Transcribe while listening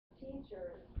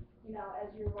teachers, as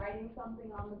you're writing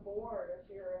something on the board, if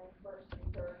you're in first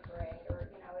and third grade, or,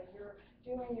 as you're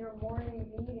doing your morning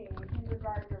meeting in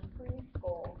kindergarten or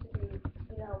preschool, to be,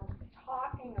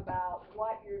 talking about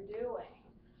what you're doing,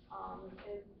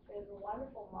 is a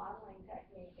wonderful modeling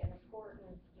technique and important,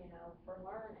 for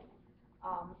learning.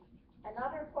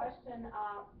 Another question,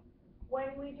 when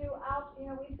we do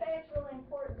we say it's really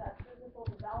important, that physical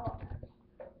development,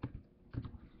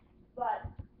 but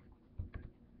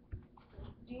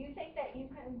do you think that you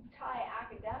can tie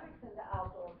academics into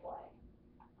outdoor play?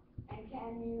 And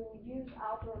can you use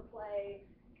outdoor play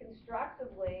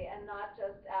constructively and not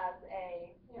just as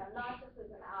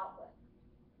an outlet?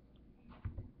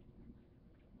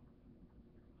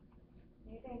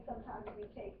 Do you think sometimes we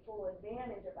take full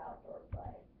advantage of outdoor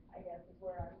play, I guess is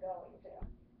where I'm going to.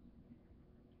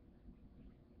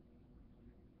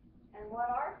 And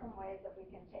what are some ways that we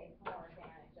can take more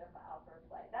advantage of outdoor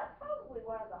play? That's probably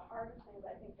one of the hardest things,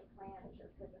 I think, to plan is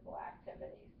your physical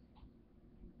activities.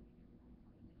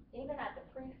 Even at the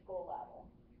preschool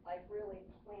level, like really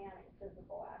planning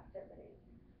physical activities.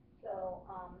 So,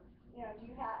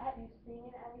 have you seen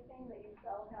anything that you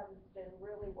felt has been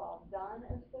really well done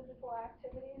as physical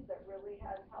activities that really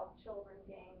has helped children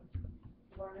gain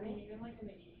learning? I mean, even like in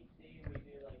the EEC, we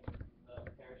do like the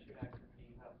parachute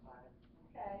activities outside.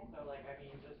 Okay. So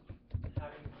just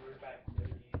having group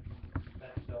activities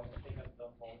that don't take up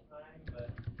the whole time, but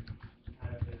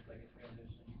kind of is like a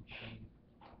transition between,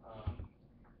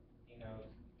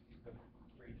 the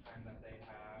free time that they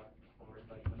have towards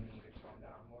like when they need to calm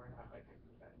down more and have like a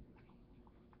group activity.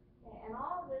 And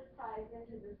all of this ties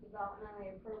into this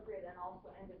developmentally appropriate and also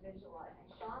individualizing.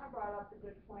 Shauna brought up the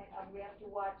good point of we have to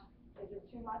watch, is it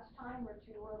too much time or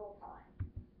too little time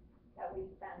that we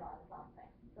spend on something?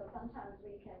 So sometimes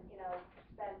we can,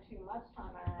 spend too much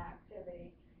time on an activity.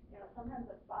 Sometimes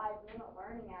a 5-minute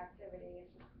learning activity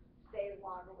stays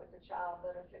longer with the child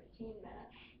than a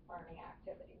 15-minute learning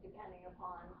activity, depending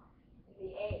upon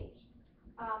the age.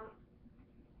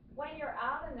 When you're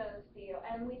out in those fields,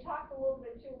 and we talked a little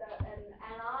bit too that,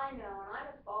 and I know, and I'm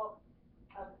at fault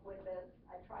with this.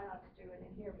 I try not to do it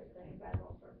in here because then you guys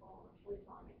will start falling asleep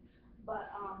on me. But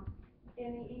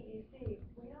in the EEC,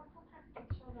 we don't sometimes give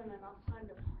children enough time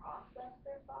to process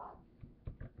their thoughts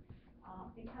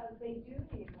because they do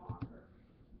need longer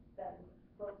than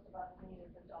most of us need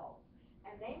as adults.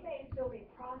 And they may still be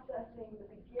processing the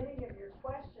beginning of your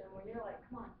question when you're like,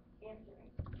 come on, answer me,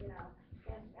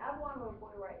 answer me. I have one little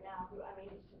boy right now who,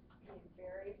 he's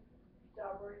very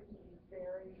stubborn. He's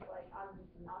very, I'm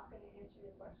just not going to answer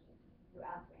your question. You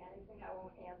ask me anything, I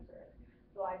won't answer it.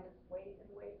 So I just wait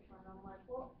and wait for him. I'm like,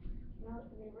 well, it's going to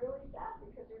be really sad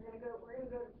because we're going to go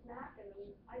to snack, and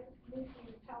I just need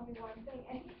you to tell me one thing.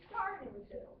 And he's starting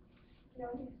to.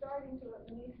 He's starting to at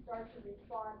least start to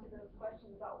respond to those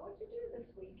questions about what you do this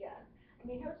weekend.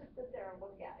 He'll just sit there and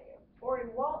look at you. Or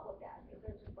he won't look at you.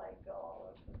 They'll just go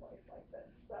all over the place like this.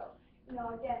 So,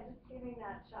 again, just giving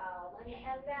that child. And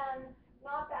then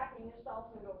not backing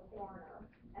yourself into a corner.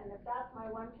 And if that's my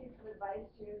one piece of advice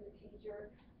to you as a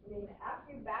teacher,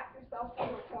 after you back yourself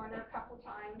into a corner a couple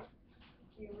times,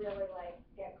 you really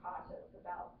get cautious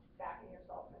about backing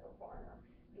yourself into a corner.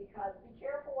 Because be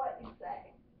careful what you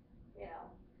say.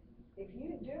 If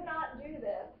you do not do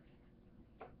this,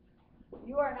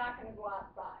 you are not going to go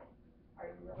outside. Are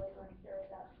you really going to carry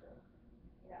that through?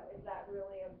 Is that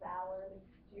really a valid?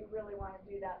 Do you really want to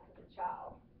do that to the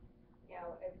child?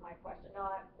 Is my question. No,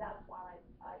 that's why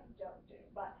I don't do.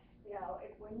 But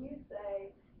when you say,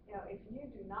 if you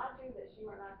do not do this, you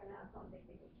are not going to have something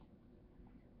to eat.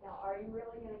 Now, are you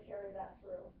really going to carry that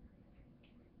through?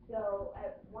 So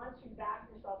once you back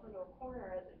yourself into a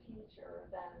corner as a teacher,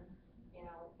 then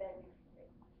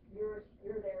you're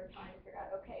there trying to figure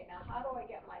out, okay, now how do I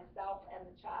get myself and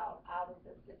the child out of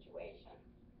this situation?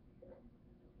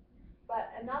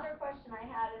 But another question I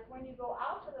had is when you go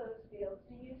out to those fields,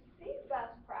 do you see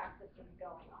best practices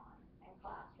going on in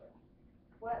classrooms?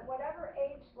 Whatever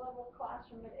age level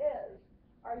classroom it is,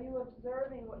 are you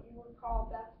observing what you would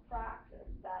call best practice,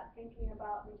 that thinking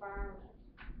about environment,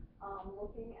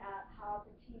 looking at how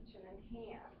to teach and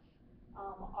enhance?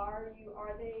 Are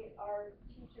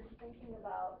teachers thinking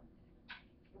about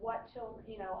what children,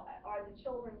 are the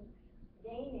children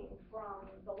gaining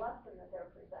from the lesson that they're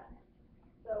presenting?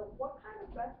 So what kind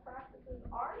of best practices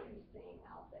are you seeing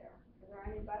out there? Is there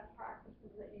any best practices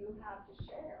that you have to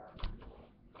share?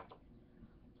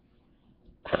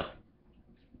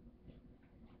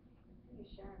 You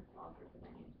sharing some other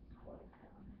things.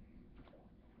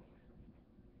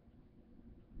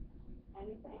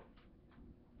 Anything?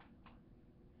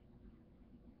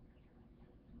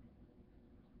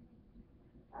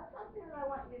 That's something that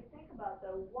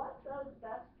So what does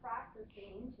best practice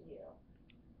mean to you?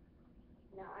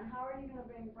 And how are you gonna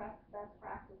bring best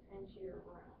practice into your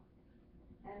room?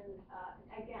 And,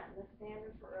 again, the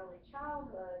standard for early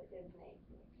childhood is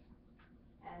NAEYC.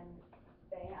 And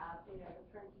they have, the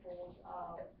principles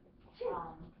of,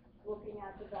 looking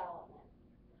at development,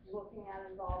 looking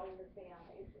at involving the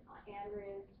families.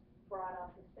 Andrea's brought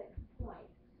up the 6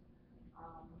 points,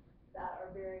 that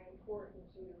are very important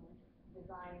to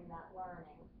designing that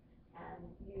learning and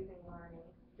using learning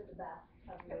for the best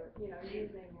of your,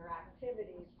 using your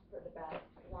activities for the best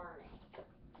learning.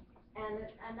 And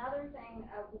another thing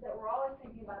that we're always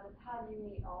thinking about is how do you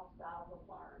meet all styles of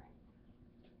learning?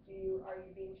 Are you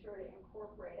being sure to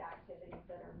incorporate activities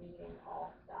that are meeting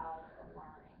all styles of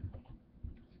learning?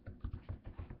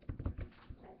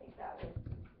 I think that was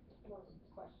most of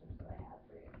the questions that I had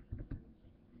for you.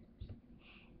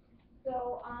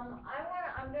 So I'm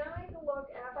going to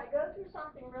look, and if I go through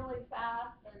something really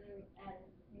fast and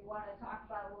you want to talk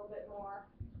about it a little bit more,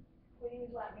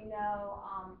 please let me know.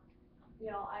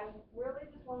 I really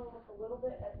just want to look a little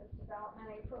bit at this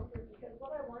developmentally appropriate, because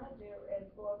what I want to do is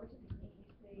go over to the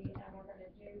EEC and we're going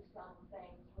to do some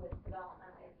things with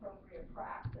developmentally appropriate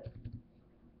practice.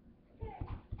 Okay.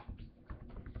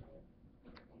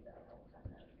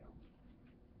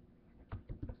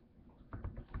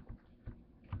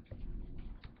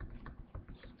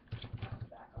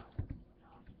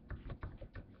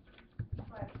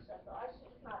 I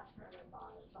should not turn it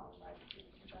on its own right, because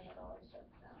then it always shuts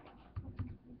down.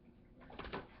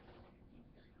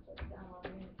 Shuts down on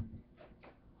me.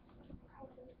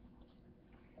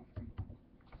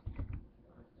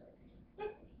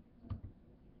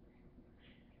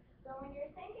 So when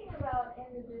you're thinking about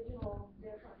individual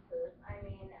differences,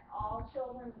 all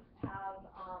children have,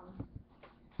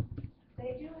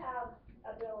 they do have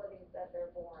abilities that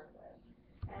they're born with.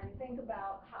 And think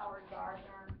about Howard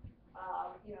Gardner.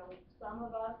 Some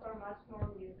of us are much more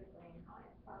musically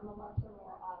inclined. Some of us are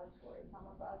more auditory. Some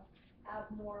of us have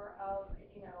more of,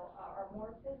 are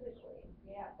more physically.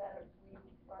 We are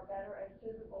better at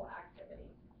physical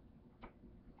activities.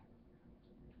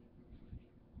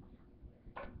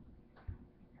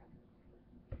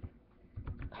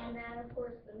 And then, of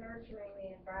course, the nurturing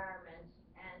the environment,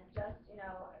 and just,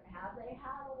 have they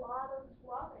had a lot of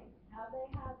loving? Have they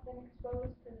been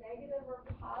exposed to negative or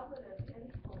positive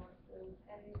influences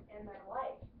in their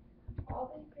life?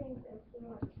 All these things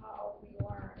influence how we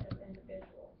learn as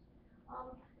individuals.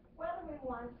 Whether we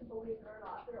want to believe it or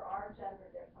not, there are gender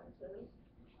differences,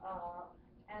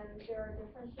 and there are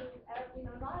differences.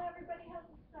 Not everybody has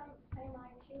the same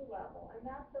IQ level, and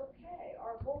that's okay.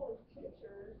 Our goal as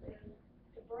teachers is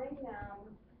to bring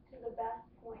them to the best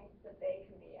points that they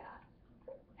can be at.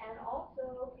 And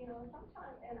also,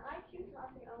 sometimes, and IQ is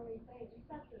not the only thing, just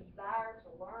that desire to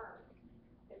learn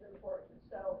is important.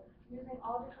 So using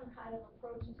all different kind of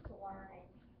approaches to learning.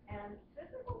 And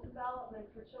physical development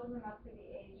for children up to the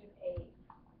age of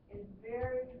 8 is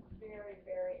very, very,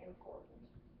 very important.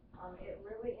 It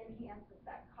really enhances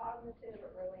that cognitive,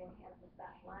 it really enhances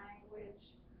that language,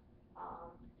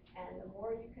 and the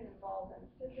more you can involve them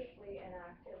physically in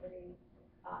activities,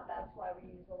 that's why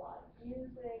we use a lot of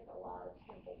music, a lot of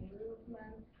simple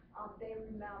movement. They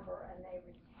remember and they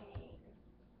retain.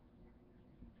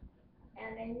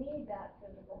 And they need that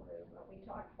physical movement. We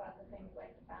talked about the things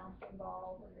like the bouncing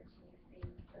balls and the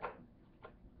T-seats.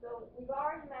 So we've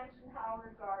already mentioned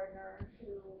Howard Gardner,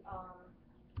 who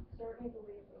certainly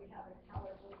believes that we have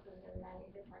intelligences in many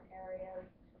different areas.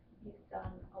 He's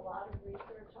done a lot of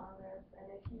research on this, and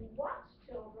if you watch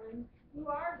children, you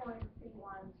are going to see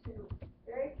ones who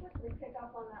very quickly pick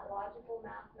up on that logical,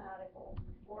 mathematical,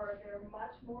 or they're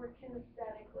much more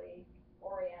kinesthetically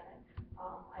oriented.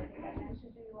 I think I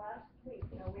mentioned to you last week,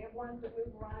 we have ones that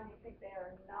move around, you think they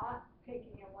are not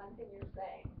taking in one thing you're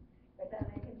saying, but then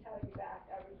they can tell you back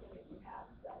everything that you have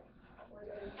said, or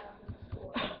that is nothing to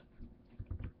store.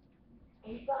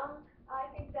 And some, I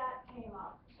think that came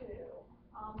up too.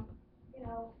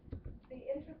 The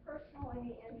interpersonal and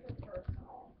the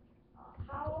interpersonal.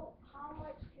 How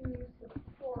much can you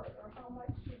support, or how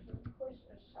much should you push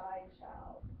a shy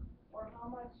child? Or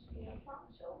how much, some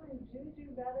children do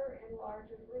better in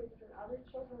larger groups, and other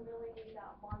children really need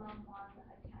that one-on-one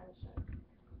attention.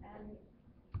 And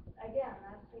again,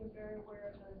 that's being very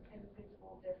aware of those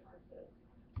individual differences.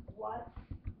 What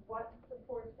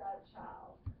supports that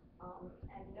child?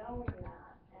 And knowing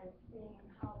that and seeing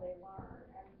how they learn.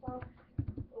 And so,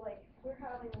 we're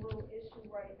having a little issue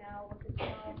right now with a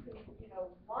child who,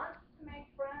 wants to make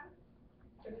friends,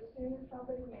 but as soon as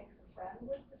somebody makes a friend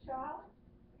with the child,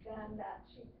 then that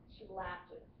she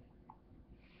latches.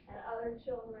 And other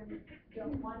children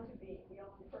don't want to be the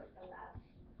only person that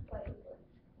plays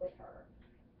with her.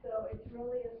 So it's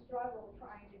really a struggle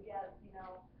trying to get,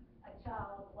 a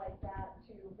child like that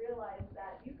to realize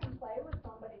that you can play with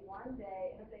somebody one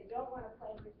day, and if they don't want to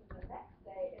play with you the next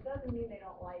day, it doesn't mean they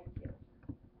don't like you.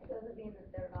 It doesn't mean that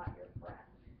they're not your friend.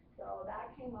 So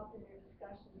that came up in your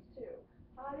discussions too.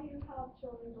 How do you help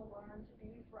children to learn to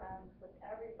be friends with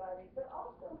everybody, but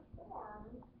also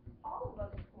all of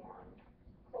us form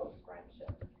close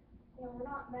friendships. We're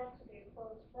not meant to be a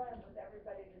close friend with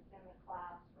everybody that's in the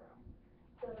classroom.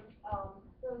 So,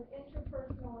 those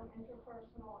interpersonal,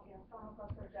 some of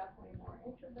us are definitely more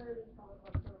introverted, some of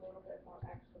us are a little bit more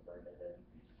extroverted,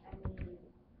 and need,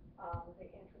 the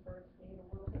introverts need a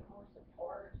little bit more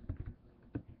support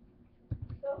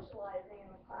socializing in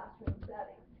the classroom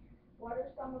setting. What are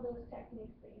some of those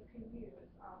techniques that you can use?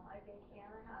 I think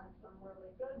Anna had some really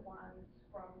good ones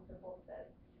from the book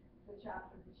the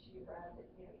chapter that she read, that,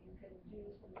 you can do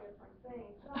some different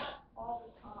things, not all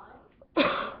the time.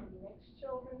 You can mix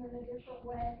children in a different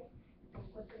way, you can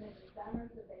put them into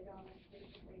centers that they don't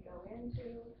exclusively go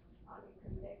into. You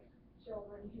can mix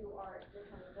children who are at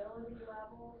different ability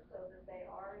levels so that they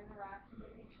are interacting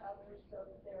with each other, so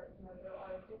that there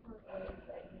are different ways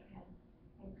that you can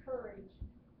encourage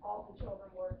all the children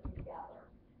working together.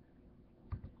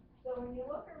 So when you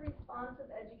look at responsive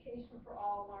education for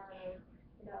all learners,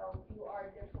 you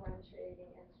are differentiating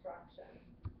instruction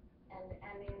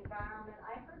and the environment.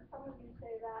 I heard some of you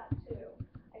say that too.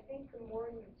 I think the more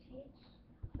you teach,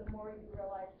 the more you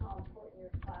realize how important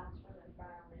your classroom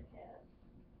environment is.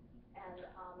 And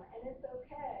it's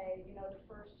okay, the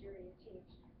first year you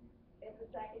teach. If the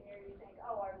second year you think,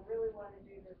 oh, I really want to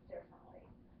do this differently.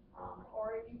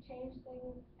 Or if you change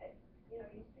things,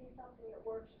 you see something that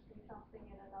works, you see something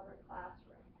in another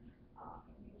classroom.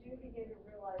 You do begin to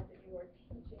realize that you are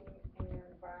teaching in your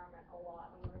environment a lot,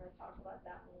 and we're going to talk about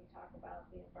that when we talk about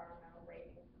the environmental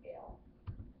rating scale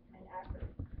and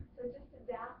equity. So just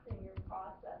adapting your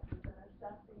processes and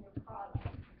assessing your product.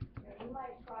 You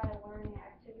might try a learning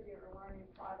activity or a learning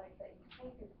product that you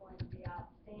think is going to be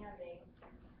outstanding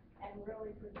and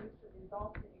really produce the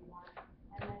results that you want,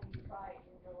 and then you try it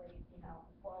and really,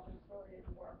 well, this really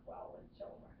didn't work well with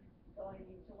children, so I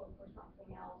need to look for something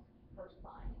else for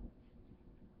science.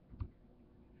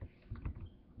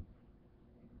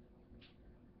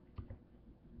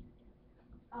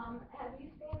 Have you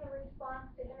seen the response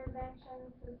to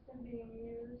intervention system being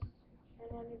used? And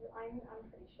then I'm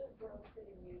pretty sure Grove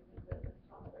City uses it in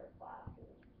some of their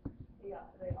classes, the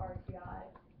RTI.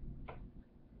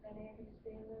 Have any of you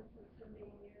seen this system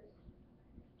being used?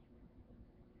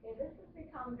 Yeah, this has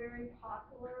become very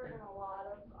popular in a lot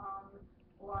of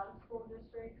school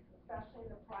districts, especially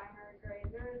in the primary grade.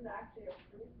 There is actually a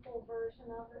preschool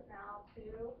version of it now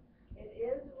too. It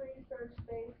is a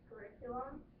research-based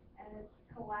curriculum, and it's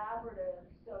collaborative,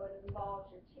 so it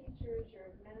involves your teachers, your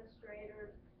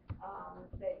administrators,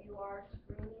 that you are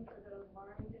screening for those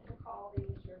learning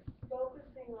difficulties. You're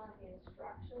focusing on the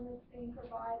instruction that's being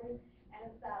provided, and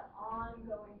it's that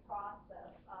ongoing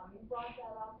process. You brought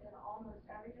that up in almost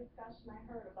every discussion I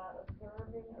heard about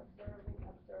observing as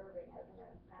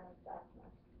an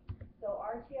assessment. So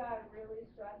RTI really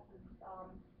stresses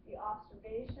the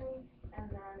observation and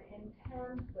then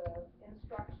intensive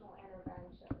instructional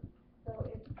intervention. So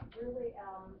it's really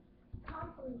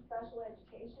comes from the special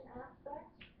education aspect,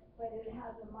 but it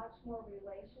has a much more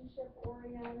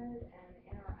relationship-oriented and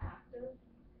interactive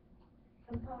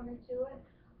component to it.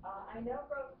 I know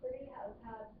Grove City has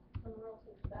had some real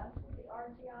success with the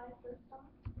RTI system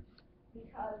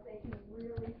because they can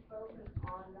really focus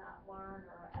on that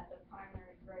learner at the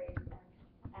primary grade,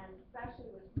 and especially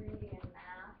with reading and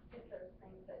math, if there's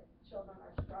things that children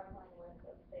are struggling with,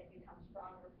 that they become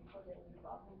stronger before they move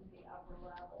up into the upper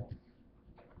levels.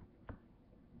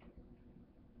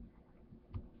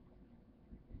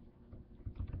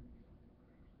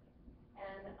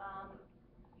 And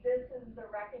this is the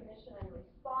recognition and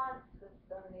response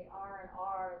system, the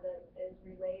R&R, that is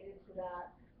related to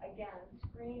that. Again,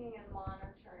 screening and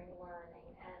monitoring learning,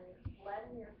 and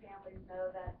letting your families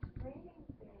know that screenings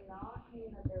do not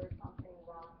mean that there is something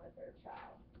wrong with their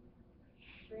child.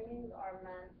 Screenings are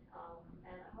meant,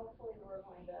 and hopefully we're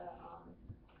going to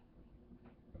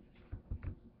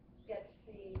get to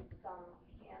see some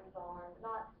hands-on,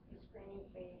 not the screenings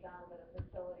being done, but a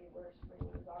facility where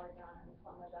screenings are done and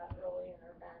some of that early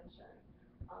intervention.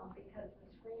 Because the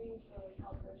screenings really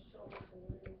help those children to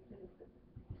move to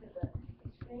the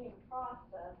screening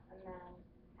process, and then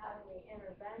having the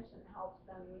intervention helps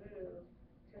them move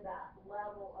to that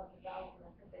level of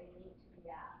development that they need to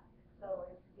be at. So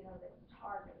it's, it's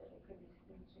targeted. It could be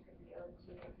speech, it could be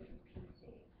OT, it could be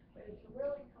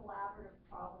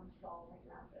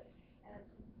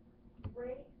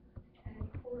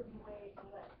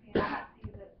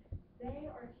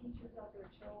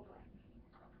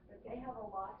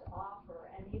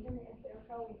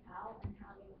out and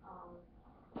having,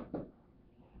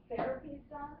 therapies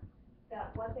done,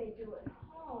 that what they do at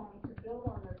home to build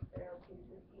on those therapies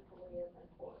is equally as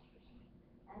important.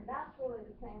 And that's really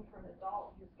the same for an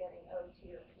adult who's getting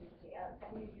OT or PT. If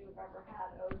any of you have ever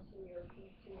had OT or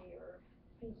PT or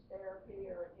speech therapy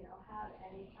or, had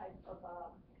any type of,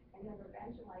 an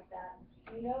intervention like that,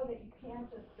 you know that you can't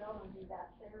just go and do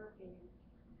that therapy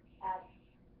at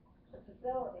the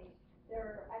facility.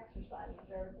 There are exercises,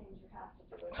 there are things you have to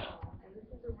do at home, and this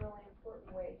is a really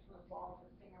important way to involve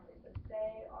the families, that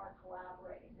they are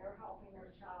collaborating, they're helping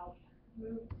their child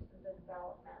move to the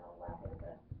developmental level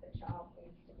that the child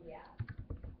needs to be at.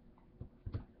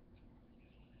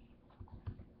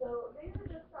 So these are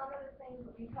just some of the things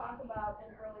that we talk about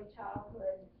in early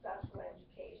childhood special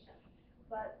education.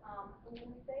 But I'm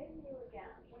going to say to you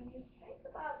again, when you think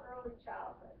about early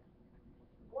childhood,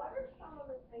 what are some of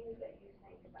the things that you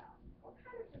think about? What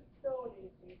kind of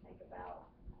facilities do you think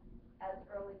about as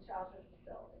early childhood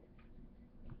facilities?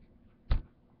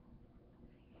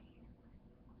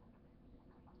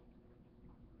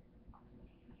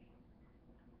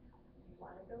 You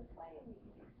want to go play in the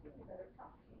EDC, you better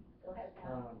talk to me. Go ahead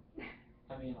now.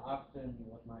 I mean, often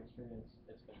with my experience,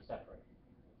 it's been separate.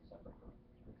 It's separate rooms.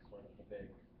 It's sort of the big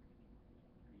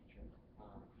feature.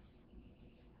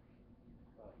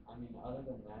 But I mean, other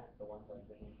than that, the ones I've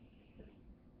been in is pretty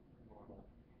normal.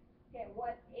 Okay,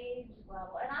 what age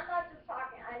level? And I'm not just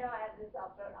talking, I know I have this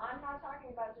up, but I'm not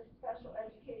talking about just special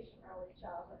education early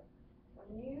childhood.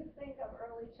 When you think of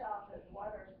early childhood,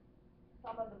 what are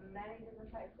some of the many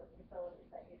different types of facilities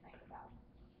that you think about?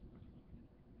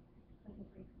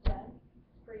 Jen?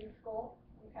 Preschool,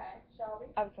 okay. Shelby?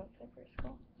 I was going to say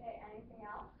preschool. Okay, anything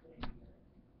else?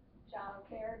 Child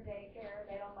care, daycare,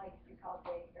 they don't like to be called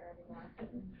daycare anymore.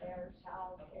 They're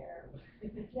child care.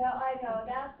 No, I know,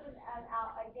 that's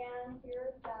again,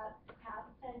 here's that past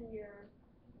 10 years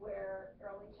where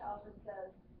early childhood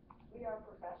says, we are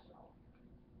professionals.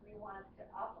 We want to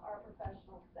up our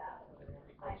professional status. Are they gonna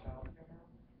be called childcare now?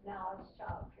 Now it's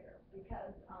child care,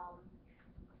 because,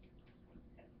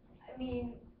 I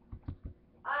mean,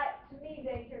 to me,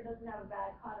 daycare doesn't have a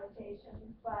bad connotation,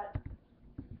 but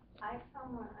I'm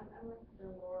listening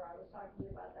to Laura, I was talking to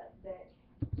you about that today.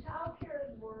 Child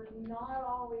cares were not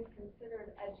always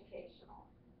considered educational.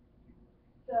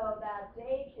 So that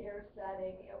daycare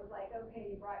setting, it was like, okay,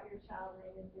 you brought your child and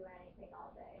they didn't do anything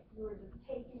all day. You were just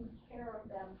taking care of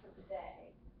them for the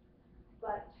day.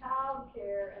 But child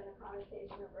care and the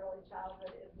connotation of early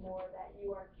childhood is more that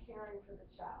you are caring for the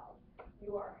child.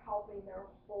 You are helping their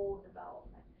whole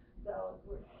development. So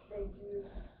they do,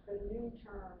 the new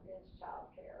term is child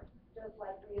care. Just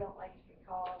like we don't like to be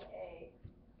called a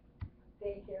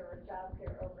daycare or child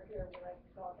care over here, we like to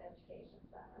call it education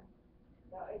center.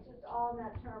 So it's just all in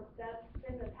that term. That's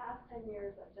been the past 10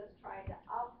 years of just trying to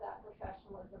up that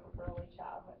professionalism of early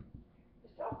childhood.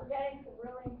 You're still forgetting some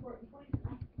really important points,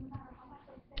 and no matter how much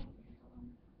I say, you're still going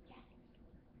to forget it.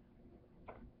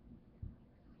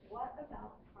 What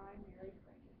about primary grade?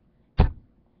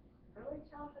 Early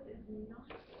childhood is not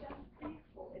just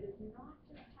preschool. It is not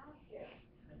just child care.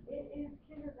 It is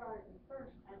kindergarten,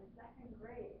 first and second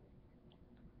grade.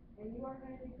 And you are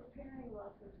going to be preparing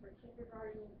lessons for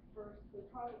kindergarten first.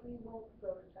 We won't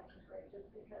go to second grade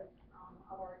just because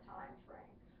of our time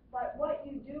frame. But what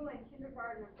you do in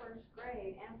kindergarten and first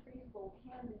grade and preschool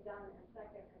can be done in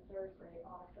second and third grade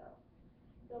also.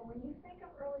 So when you think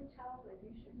of early childhood,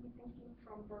 you should be thinking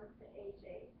from birth to age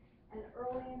 8. And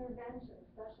early intervention,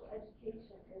 special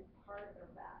education is part of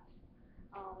that.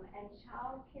 And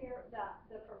child care,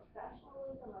 the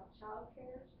professionalism of child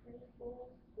care, preschools,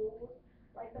 schools,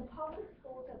 like the public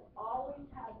schools have always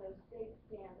had those state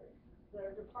standards,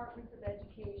 the departments of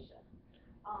education.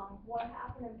 What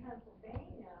happened in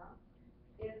Pennsylvania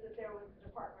is that there was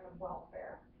the Department of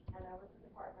Welfare and there was the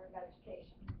Department of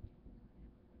Education.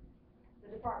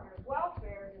 The Department of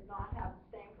Welfare did not have the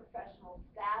same professional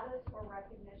status or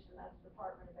recognition as the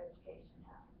Department of Education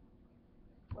has.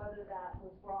 Whether that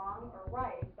was wrong or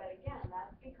right, but again,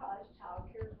 that's because child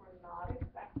cares were not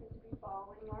expected to be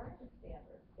following learning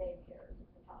standards, daycares at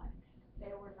the time.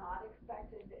 They were not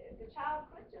expected, the child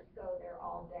could just go there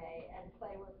all day and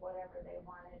play with whatever they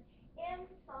wanted. In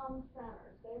some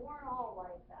centers, they weren't all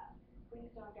like that. Please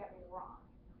don't get me wrong.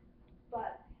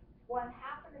 But what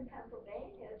happened in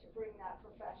Pennsylvania to bring that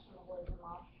professionalism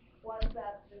up was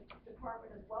that the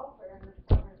Department of Welfare and the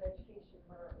Department of Education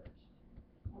merged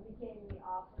and became the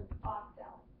Office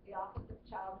the Office of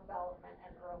Child Development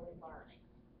and Early Learning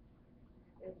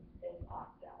is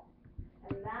OCDEL.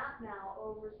 And that now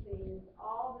oversees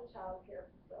all the child care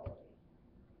facilities,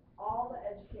 all the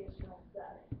educational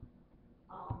settings.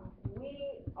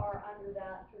 We are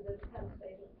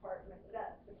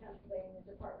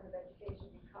Department of Education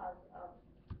because of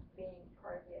being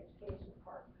part of the education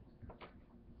department.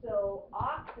 So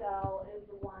Oxel is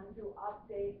the one who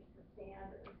updates the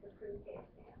standards, the pre-K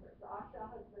standards. Oxel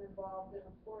has been involved in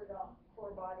a core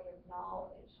body of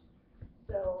knowledge.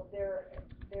 So there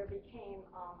became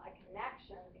a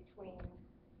connection between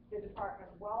the Department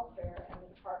of Welfare and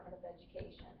the Department of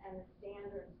Education, and the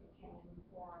standards became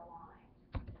more aligned.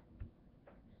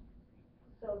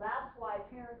 So that's why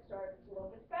parents started to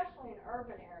look, especially in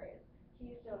urban areas.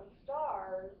 Keystone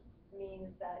Stars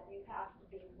means that you have to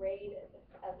be rated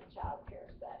as a child care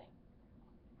setting.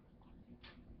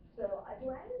 So,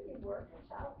 do any of you work in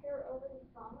child care over the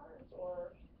summers,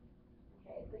 or,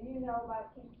 okay, so you know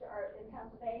about Keystone in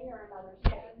Pennsylvania or another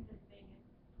state?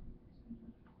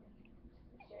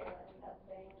 Shayla in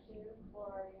Pennsylvania too,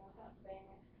 Florida in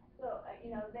Pennsylvania. So, if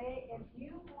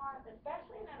you want,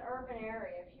 especially in an urban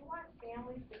area, if you want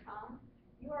families to come,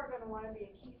 you are gonna wanna be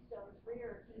a Keystone 3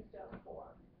 or a Keystone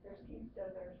 4.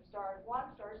 There's stars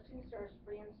 1, stars 2, stars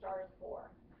 3, and stars 4.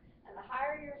 And the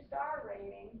higher your star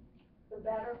rating, the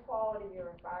better quality your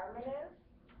environment is,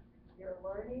 your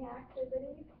learning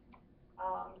activities,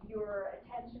 your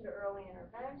attention to early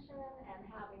intervention, and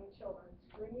having children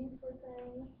screen for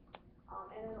things.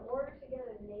 And in order to get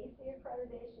a NAEYC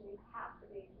accreditation, you have to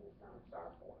be a Keystone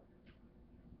Star 4.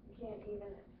 You can't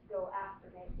even go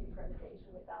after NAEYC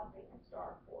accreditation without being a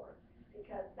Star 4,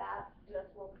 because that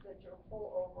just looks at your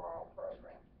whole overall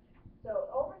program. So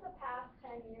over the past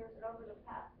 10 years, and over the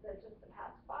past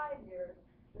 5 years,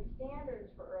 the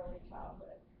standards for early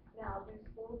childhood. Now, do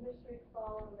school districts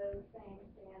follow those same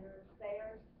standards? They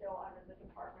are still under the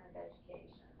Department of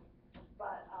Education.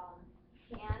 But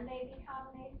can they become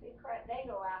NAEYC accredited? They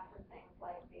go after things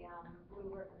like the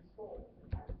Blue Ribbon Schools in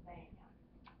Pennsylvania.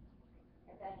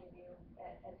 If any of you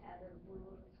attended Blue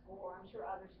Ribbon School, I'm sure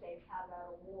other states have that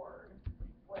award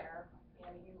where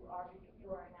you are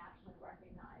a nationally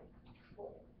recognized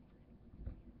school.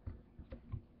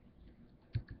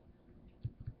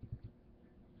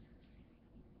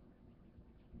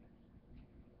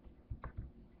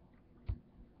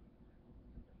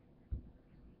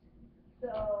 So,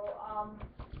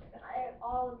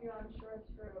 all of you, I'm sure, have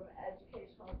heard of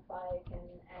educational psych and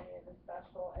any of the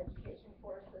special education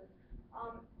courses.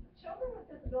 Children with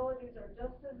disabilities are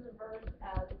just as diverse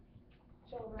as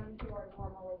children who are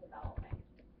normally developing.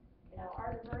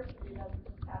 Our diversity doesn't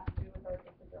just have to do with our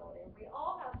disability. We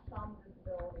all have some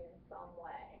disability in some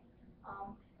way.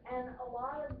 And a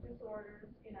lot of disorders,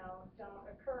 don't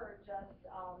occur just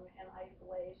in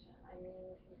isolation. I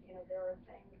mean, there are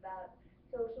things that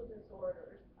social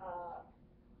disorders,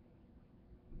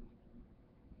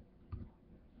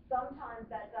 sometimes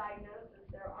that diagnosis,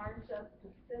 there aren't just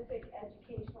specific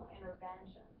educational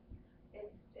interventions.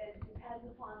 It depends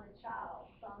upon the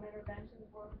child. Some interventions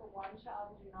work for one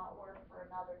child and do not work for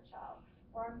another child.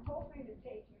 Where I'm hoping to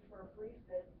take you for a brief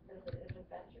visit is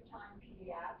Adventure Time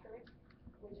Pediatrics,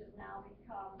 which has now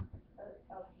become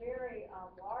a very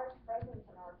large presence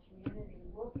in our community,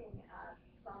 looking at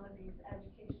some of these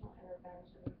educational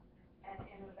interventions and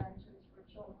interventions for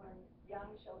children, young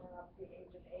children up to the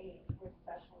age of 8 with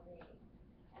special needs.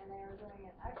 And they are doing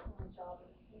an excellent job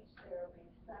of speech therapy,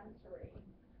 sensory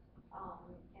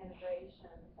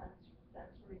integration,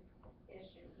 sensory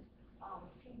issues,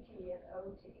 PT and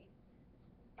OT.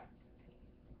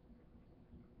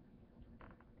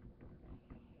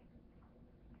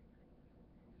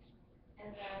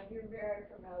 And then you're very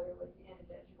familiar with the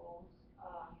Individuals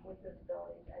with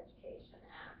Disabilities Education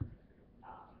Act.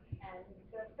 And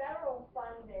the federal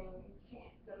funding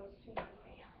goes to the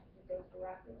families. It goes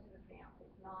directly to the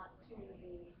families, not to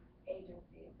the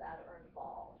agencies that are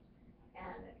involved.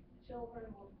 And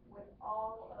children with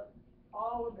all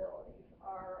abilities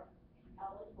are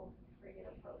eligible for free and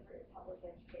appropriate public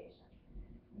education.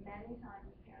 Many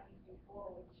times parents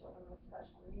before with children with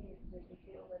special needs didn't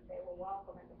feel that they were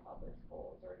welcome into public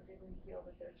schools, or didn't feel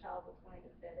that their child was going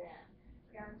to fit in.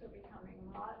 Parents are becoming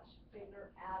much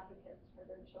bigger advocates for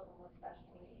their children with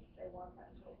special needs. They want them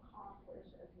to accomplish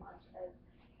as much as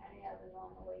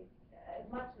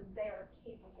they are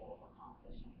capable of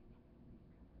accomplishing.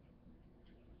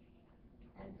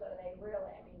 And so they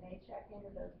check into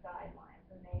those guidelines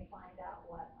and they find out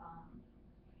what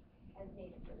is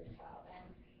needed for the child. And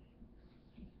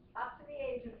up to the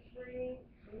age of 3,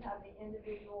 we have the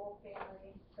Individual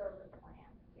Family Service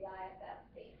Plan, the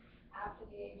IFSP. After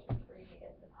the age of 3,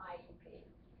 it's an IEP.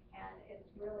 And it's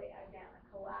really, again, a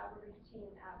collaborative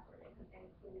team effort. It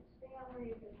includes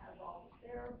families, it has all the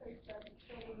therapists that the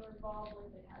children are involved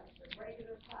with, it has the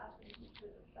regular classroom teacher,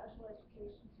 the special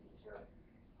education teacher.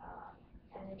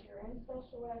 And if you're in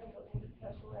special ed or into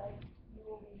special ed, you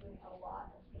will be doing a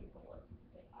lot of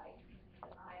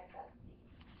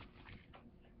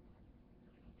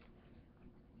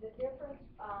the difference,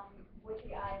 with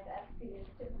the ISSP is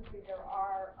typically there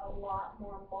are a lot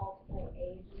more multiple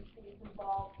agencies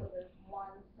involved, so there's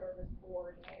one service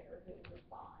coordinator who's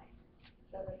assigned,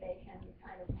 so that they can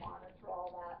kind of monitor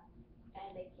all that,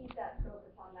 and they keep that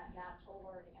focus on that natural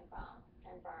learning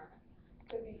environment.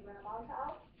 Could be grandma's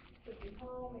house, could be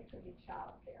home, it could be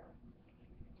child care.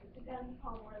 It depends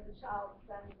upon where the child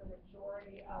spends the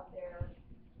majority of their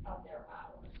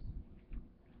hours.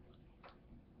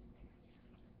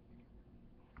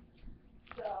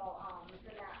 So,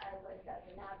 as I said,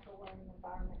 the natural learning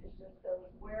environment is just those,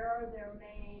 where are their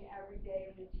main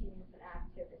everyday routines and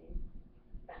activities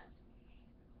spent?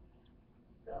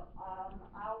 So,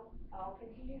 I'll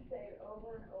continue to say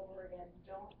over and over again,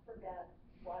 don't forget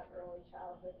what early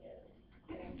childhood is.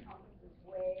 It encompasses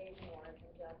way more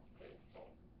than just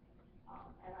preschool.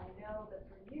 And I know that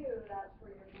for you, that's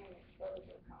where your main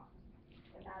exposure comes.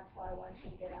 And that's why once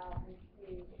you get out and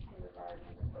see the kindergarten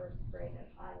and the first grade at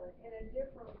Highland in a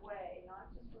different way,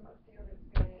 not just from a field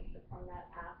experience, but from that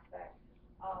aspect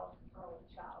of early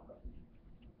childhood.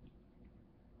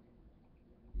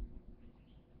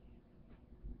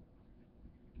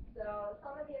 So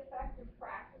some of the effective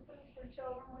practices for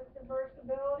children with diverse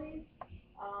abilities,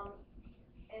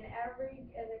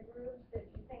 in the groups, if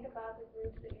you think about the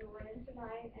groups that you were in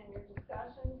tonight and your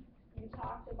discussions, you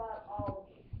talked about all of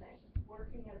these things.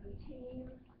 Working as a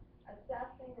team,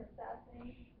 assessing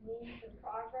needs and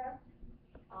progress.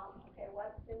 Okay,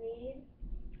 what's the need?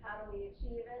 How do we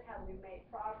achieve it? Have we made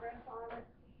progress on it?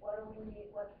 What do we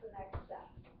need? What's the next step?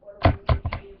 What do we need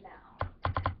to do now?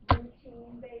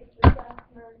 Routine-based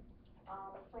assessment,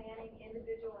 planning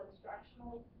individual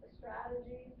instructional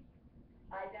strategies,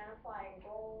 identifying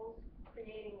goals,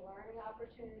 creating learning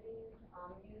opportunities,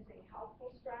 using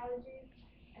helpful strategies,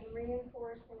 and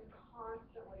reinforcing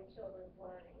constantly children's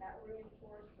learning. That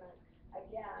reinforcement,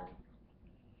 again,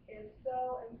 is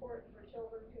so important for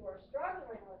children who are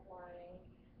struggling with learning,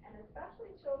 and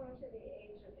especially children to the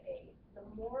age of 8. The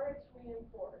more it's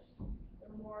reinforced,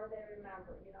 the more they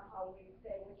remember. You know how we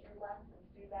say with your lessons,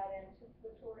 do that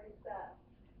anticipatory set.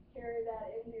 Carry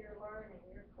that into your learning.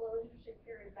 Your closure should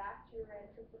carry back to your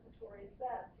anticipatory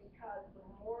set, because the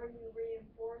more you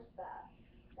reinforce that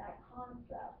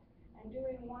concept, and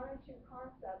doing 1 or 2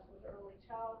 concepts with early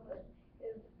childhood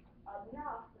is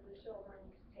enough for the children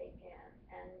to take in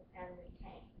and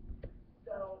retain.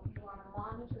 So you want to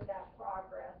monitor that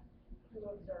progress through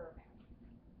observing.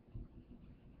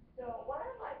 So what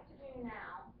I'd like to do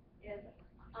now is,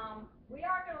 we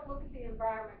are going to look at the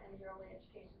environment in the Early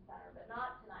Education Center, but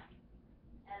not tonight.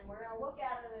 And we're going to look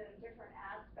at it in a different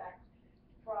aspect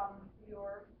from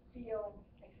your field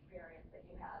experience that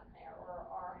you have there or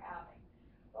are having.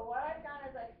 But what I've done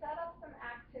is I've set up some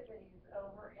activities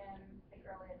over in the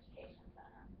Early Education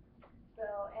Center.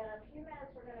 So in a few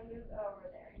minutes, we're going to move over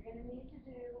there. You're going to need to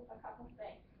do a couple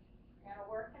things. You're going to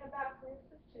work in about groups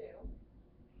of 2.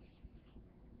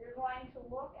 You're going to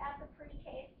look at the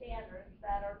pre-K standards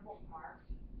that are bookmarked,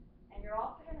 and you're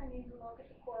also going to need to look at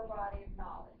the core body of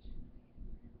knowledge.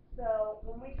 So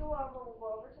when we go over, we'll go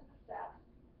over to the steps,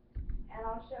 and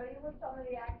I'll show you what some of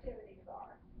the activities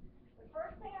are. The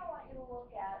first thing I want you to look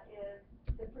at is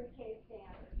the pre-K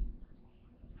standards.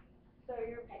 So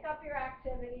you pick up your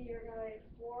activity, you're going to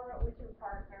explore it with your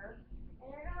partner, and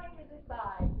you're going to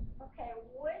decide, okay,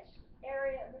 which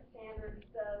area of the standards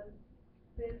does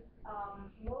this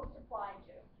most apply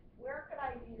to? Where could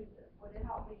I use this? Would it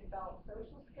help me develop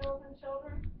social skills in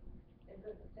children? Is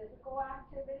this a physical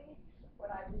activity?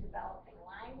 Would I be developing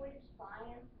language,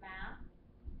 science, math?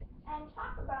 And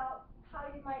talk about how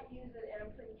you might use it in a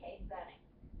pre-K setting.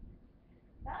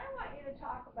 Then I want you to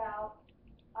talk about,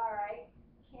 all right,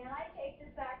 can I take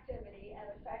this activity and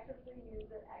effectively use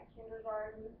it at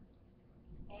kindergarten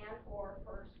and or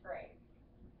first grade?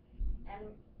 And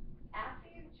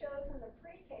after you've chosen the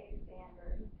pre-K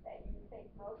standard that you think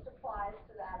most applies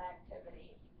to that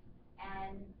activity,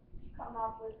 and come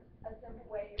up with a simple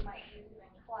way you might use it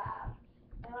in class,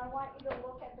 and I want you to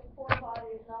look at the core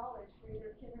body of knowledge for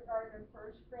either kindergarten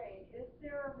or first grade. Is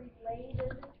there a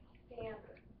related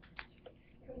standard?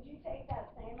 Could you take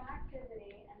that same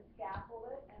activity and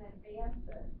scaffold it and advance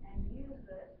it and use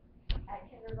it at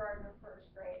kindergarten or first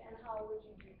grade, and how would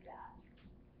you do that?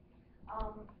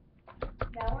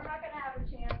 Now, we're not going to have a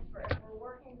chance for, if we're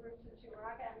working groups of 2, we're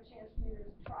not going to have a chance for you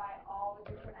to try all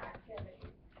the different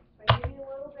activities. But give you a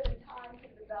little bit of time to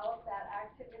develop that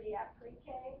activity at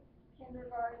pre-K,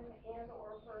 kindergarten, and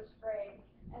or first grade.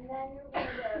 And then you're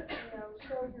going to,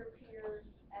 show your peers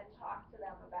and talk to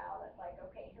them about it. Like,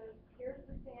 okay, here's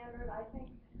the standard. I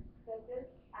think that this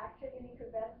activity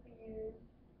could best be used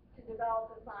to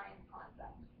develop a science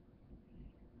concept.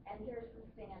 and here's the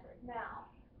standard. Now,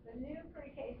 the new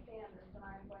pre-K standards, and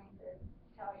I'm going to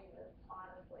tell you this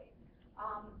honestly,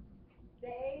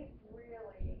 they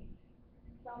really,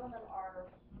 some of them are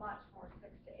much more 6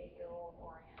 to 8 year old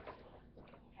oriented,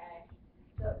 okay?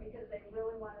 So, because they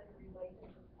really wanted to relate to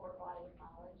the core body of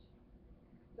knowledge.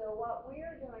 So what we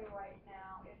are doing right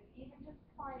now is even just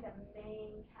find a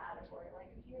main category, like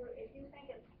if you think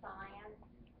it's science,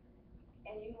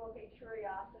 and you look at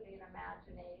curiosity and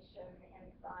imagination in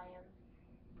science,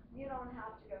 you don't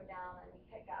have to go down and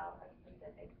pick out a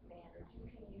specific standard. You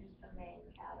can use the main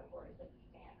categories of the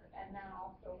standard, and then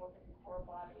also look at the core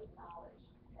body of knowledge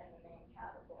in the main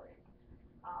categories.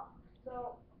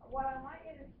 So what I want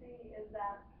you to see is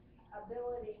that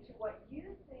ability to what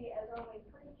you see as only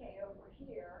pre-K over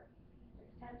here, to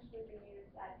potentially be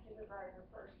used at kindergarten or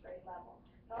first grade level.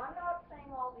 Now I'm not saying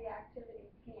all the activities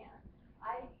can.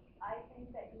 I think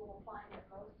that you will find that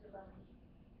most of them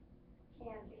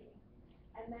can be.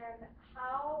 And then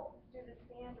how do the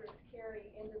standards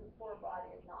carry into the core body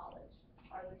of knowledge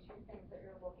are the two things that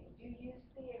you're looking. Do you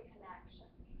see a connection?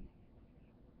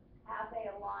 Have they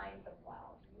aligned them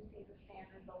well? Do you see the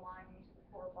standards aligning to the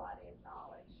core body of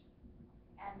knowledge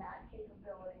and that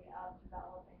capability of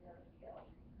developing those skills?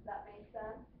 Does that make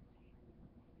sense?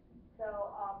 So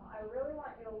I really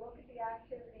want you to look at the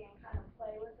activity and kind of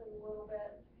play with it a little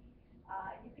bit.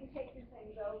 You can take your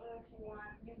things over if you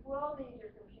want. You will need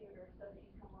your computer so that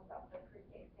you can look up the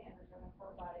pre-K standards and the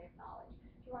core body of knowledge.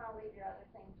 If you want to leave your other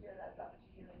things here, that's up to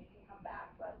you, and you can come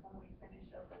back, but when we finish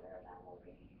over there, then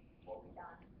we'll be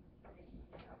done for the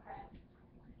evening, okay?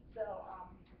 So